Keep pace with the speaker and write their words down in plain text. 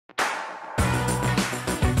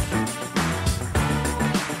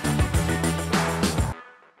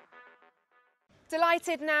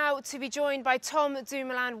Delighted now to be joined by Tom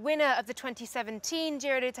Dumoulin, winner of the 2017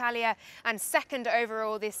 Giro d'Italia and second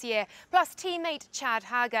overall this year, plus teammate Chad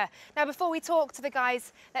Haga. Now, before we talk to the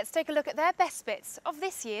guys, let's take a look at their best bits of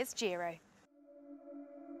this year's Giro.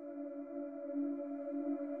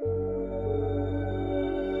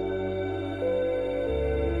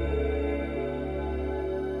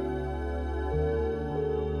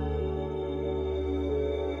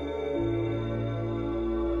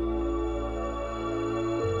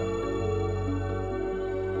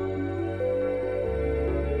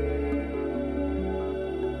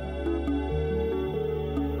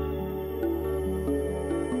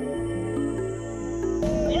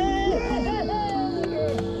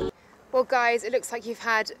 Well guys, it looks like you've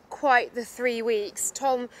had quite the 3 weeks.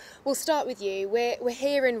 Tom, we'll start with you. We're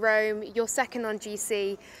here in Rome, you're second on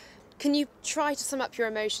GC. Can you try to sum up your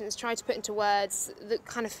emotions, try to put into words the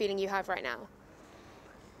kind of feeling you have right now?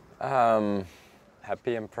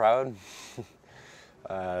 Happy and proud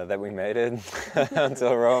that we made it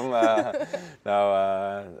until Rome. Yeah,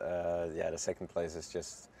 the second place is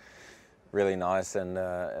just really nice and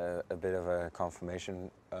a bit of a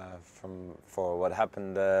confirmation for what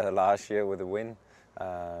happened last year with the win.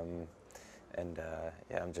 Yeah,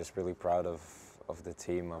 I'm just really proud of the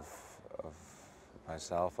team, of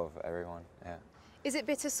myself, of everyone. Yeah. Is it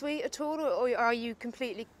bittersweet at all, or are you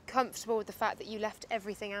completely comfortable with the fact that you left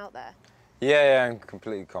everything out there? Yeah, I'm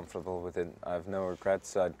completely comfortable with it. I have no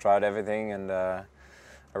regrets. I tried everything, and I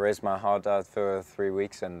raced my heart out for 3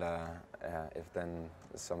 weeks, and if then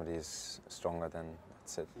somebody is stronger, then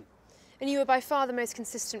that's it. And you were by far the most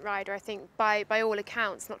consistent rider, I think, by all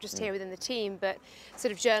accounts, not just here within the team, but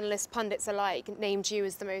sort of journalists, pundits alike named you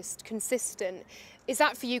as the most consistent. Is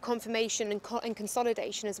that for you confirmation and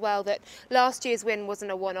consolidation as well, that last year's win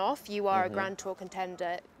wasn't a one-off, you are a Grand Tour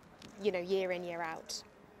contender, you know, year in, year out?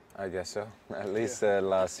 I guess so, at least the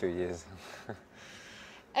last 2 years.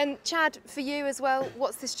 And Chad, for you as well,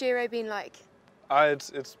 what's this Giro been like?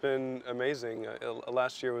 It's been amazing.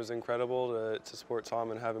 Last year was incredible to support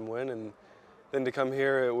Tom and have him win, and then to come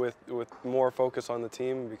here with more focus on the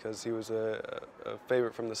team because he was a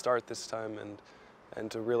favorite from the start this time,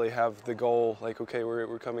 and to really have the goal, like, okay,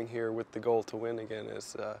 we're coming here with the goal to win again,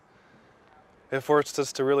 it forced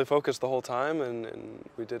us to really focus the whole time, and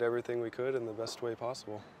we did everything we could in the best way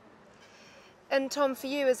possible. And Tom, for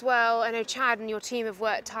you as well, I know Chad and your team have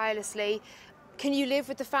worked tirelessly. Can you live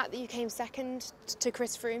with the fact that you came second to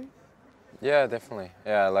Chris Froome? Yeah, definitely.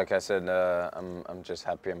 Yeah, like I said, I'm just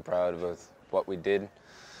happy and proud with what we did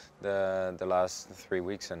the last 3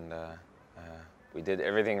 weeks, and we did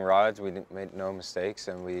everything right. We made no mistakes,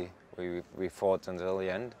 and we fought until the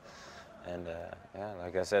end. And yeah,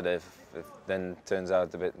 like I said, if then turns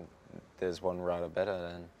out there's one rider better,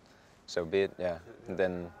 then so be it. Yeah,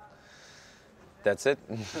 then that's it.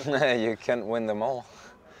 You can't win them all.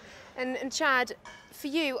 And Chad, for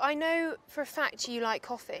you, I know for a fact you like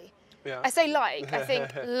coffee. Yeah. I say like, I think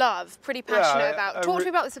love, pretty passionate about. Talk to me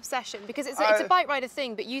about this obsession, because it's a bike rider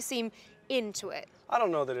thing, but you seem into it. I don't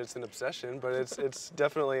know that it's an obsession, but it's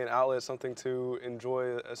definitely an outlet, something to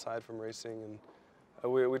enjoy aside from racing.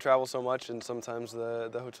 And we travel so much, and sometimes the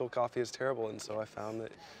hotel coffee is terrible, and so I found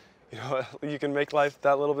that, you know, you can make life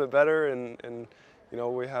that little bit better, and you know,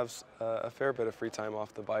 we have a fair bit of free time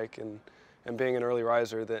off the bike, and being an early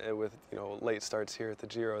riser with, you know, late starts here at the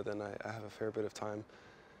Giro, then I have a fair bit of time.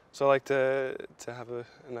 So I like to have a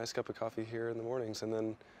nice cup of coffee here in the mornings, and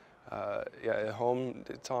then yeah, at home,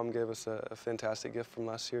 Tom gave us a fantastic gift from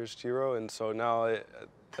last year's Giro, and so now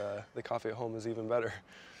the coffee at home is even better.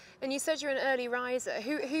 And you said you're an early riser.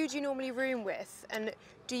 Who do you normally room with, and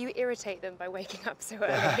do you irritate them by waking up so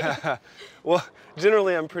early? Well,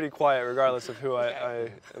 generally I'm pretty quiet regardless of who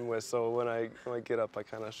I am with, so when I get up I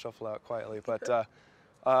kind of shuffle out quietly. But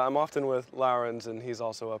I'm often with Laurens, and he's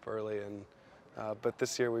also up early, and but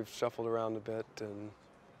this year we've shuffled around a bit, and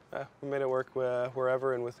we made it work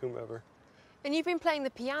wherever and with whomever. And you've been playing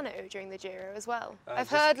the piano during the Giro as well. I've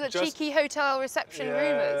heard cheeky hotel reception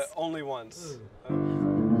rumours. Only once.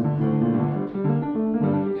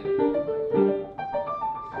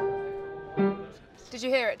 Did you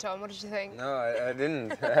hear it, Tom? What did you think? No, I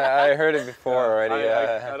didn't. I heard it before already.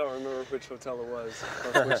 I don't remember which hotel it was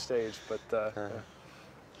or which stage, but yeah.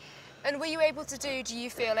 And were you able to do you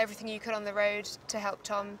feel, everything you could on the road to help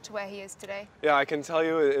Tom to where he is today? Yeah, I can tell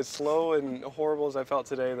you, as slow and horrible as I felt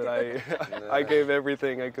today, that I gave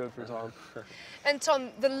everything I could for Tom. And Tom,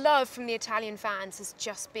 the love from the Italian fans has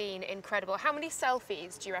just been incredible. How many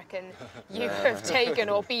selfies do you reckon you have taken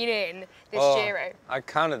or been in this Giro? I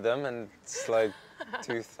counted them, and it's like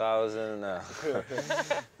 2000. lot.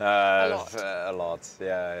 A lot.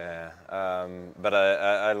 Yeah. But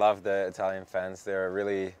I love the Italian fans. They're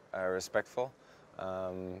really respectful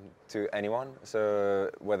to anyone. So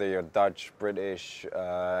whether you're Dutch, British,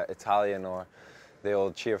 Italian, or they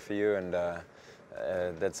all cheer for you, and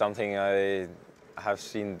that's something I have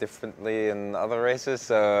seen differently in other races.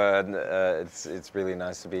 So it's really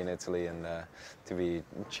nice to be in Italy and to be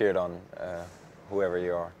cheered on, whoever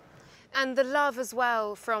you are. And the love as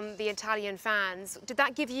well from the Italian fans, did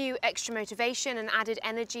that give you extra motivation and added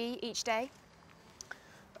energy each day?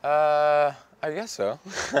 I guess so.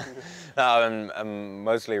 No, I'm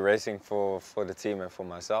mostly racing for the team and for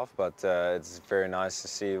myself, but it's very nice to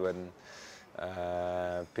see when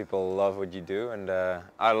people love what you do, and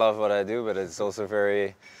I love what I do, but it's also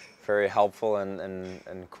very, very helpful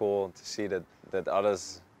and cool to see that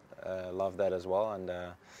others love that as well, and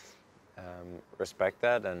respect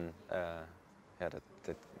that, and yeah, that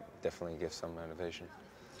definitely gives some motivation.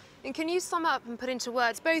 And can you sum up and put into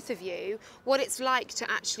words, both of you, what it's like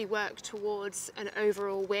to actually work towards an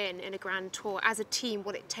overall win in a Grand Tour as a team,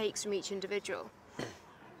 what it takes from each individual?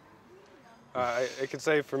 I could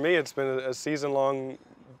say for me it's been a season-long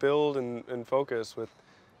build and focus. With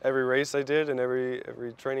every race I did and every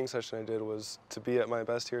training session I did was to be at my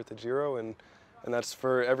best here at the Giro, and that's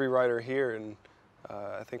for every rider here, and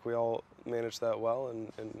I think we all managed that well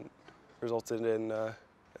and resulted in a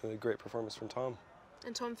great performance from Tom.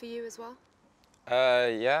 And Tom, for you as well?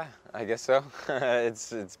 Yeah, I guess so.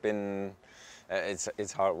 It's been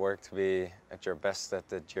it's hard work to be at your best at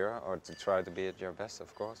the Giro, or to try to be at your best,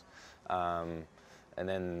 of course. And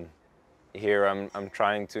then here I'm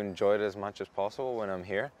trying to enjoy it as much as possible when I'm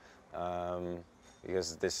here,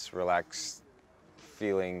 because this relaxed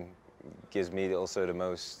feeling gives me also the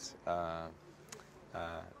most.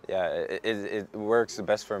 Yeah, it works the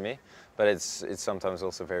best for me, but it's sometimes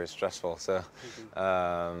also very stressful. So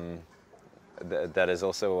that is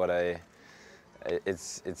also what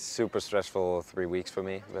it's super stressful 3 weeks for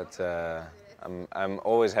me. But I'm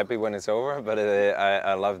always happy when it's over. But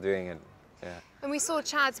I love doing it. Yeah. And we saw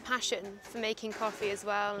Chad's passion for making coffee as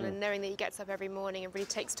well, and knowing that he gets up every morning and really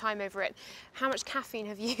takes time over it. How much caffeine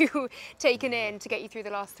have you taken in to get you through the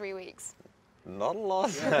last 3 weeks? Not a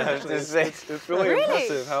lot, Yeah, I have to say. It's really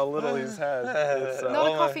impressive how little he's had. It's,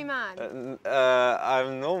 Not a coffee man?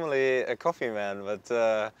 I'm normally a coffee man,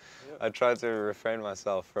 but I try to refrain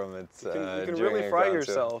myself from it. You can during really a fry Grand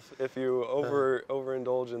Tour. yourself if you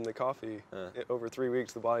overindulge in the coffee. Over 3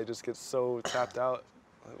 weeks, the body just gets so tapped out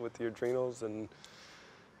with the adrenals, and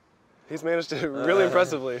he's managed it really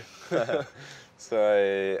impressively.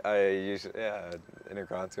 So I usually, yeah, in a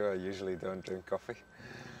Grand Tour, I usually don't drink coffee.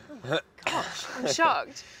 Gosh, I'm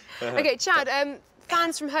shocked. Okay, Chad,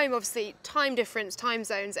 fans from home, obviously, time difference, time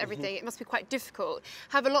zones, everything, it must be quite difficult.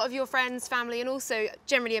 Have a lot of your friends, family, and also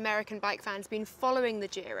generally American bike fans been following the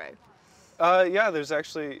Giro? Yeah, there's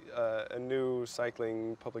actually a new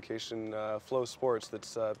cycling publication, Flow Sports,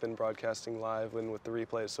 that's been broadcasting live and with the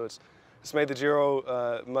replays. So it's made the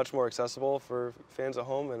Giro much more accessible for fans at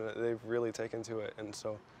home, and they've really taken to it. And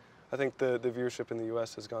so I think the viewership in the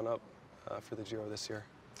US has gone up for the Giro this year.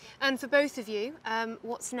 And for both of you,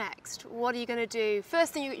 what's next? What are you going to do?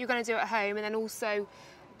 First thing you're going to do at home, and then also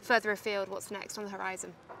further afield, what's next on the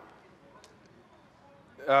horizon?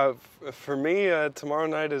 For me, tomorrow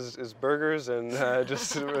night is burgers and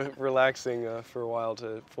just relaxing for a while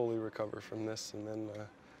to fully recover from this, and then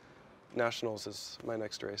Nationals is my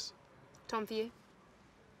next race. Tom, for you?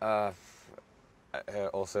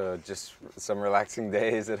 Also just some relaxing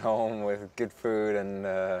days at home with good food and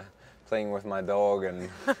playing with my dog, and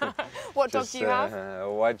What dog do you have?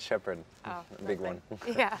 A white shepherd, Oh, a big one.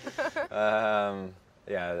 Yeah.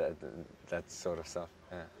 Yeah, that sort of stuff.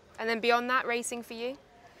 Yeah. And then beyond that, racing for you?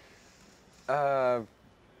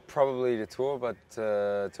 Probably the Tour, but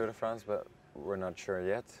Tour de France, but we're not sure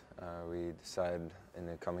yet. We decide in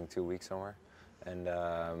the coming 2 weeks somewhere, and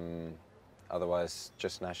otherwise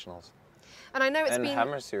just Nationals. And I know it's and been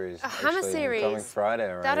Hammer Series. A Hammer actually, Series. coming Friday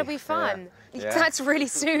already. That'll be fun. Yeah. That's really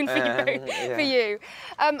soon for you. Yeah. For you.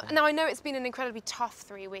 Now I know it's been an incredibly tough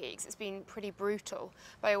 3 weeks. It's been pretty brutal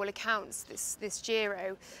by all accounts. This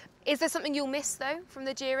Giro. Is there something you'll miss though from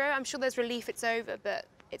the Giro? I'm sure there's relief it's over, but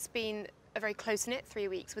it's been a very close-knit 3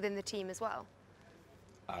 weeks within the team as well.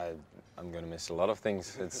 I'm going to miss a lot of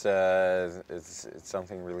things. It's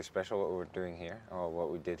something really special what we're doing here, or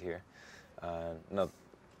what we did here. Not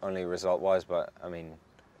only result-wise, but I mean,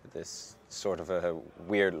 this sort of a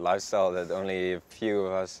weird lifestyle that only a few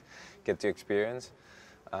of us get to experience.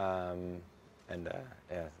 Yeah,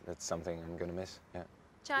 that's something I'm going to miss. Yeah.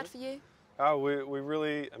 Chad, for you? We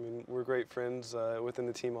really, I mean, we're great great friends within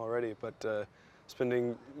the team already, but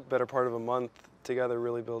spending better part of a month together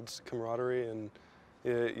really builds camaraderie, and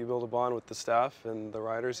you build a bond with the staff and the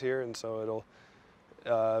riders here, and so it'll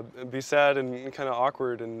be sad and kind of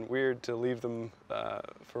awkward and weird to leave them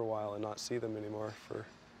for a while and not see them anymore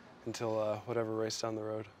until whatever race down the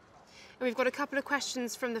road. And we've got a couple of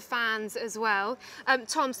questions from the fans as well.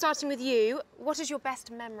 Tom, starting with you, what is your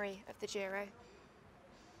best memory of the Giro?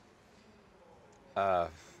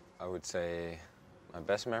 I would say my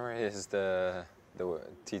best memory is the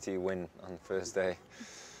TT win on the first day.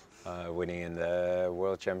 Winning in the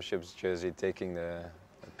World Championships jersey, taking the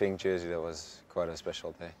pink jersey, that was quite a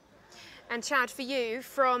special day. And Chad, for you,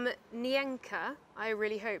 from Nienka, I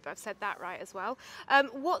really hope I've said that right as well.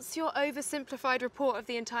 What's your oversimplified report of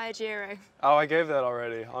the entire Giro? Oh, I gave that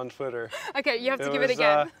already on Twitter. Okay, you have to give it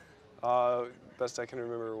again. Best I can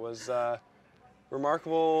remember was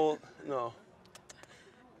remarkable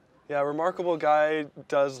guy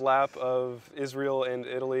does lap of Israel and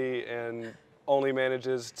Italy and only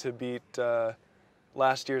manages to beat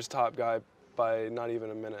last year's top guy by not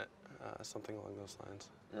even a minute, something along those lines.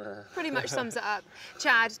 Pretty much sums it up.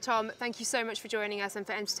 Chad, Tom, thank you so much for joining us and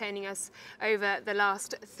for entertaining us over the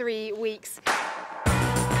last 3 weeks.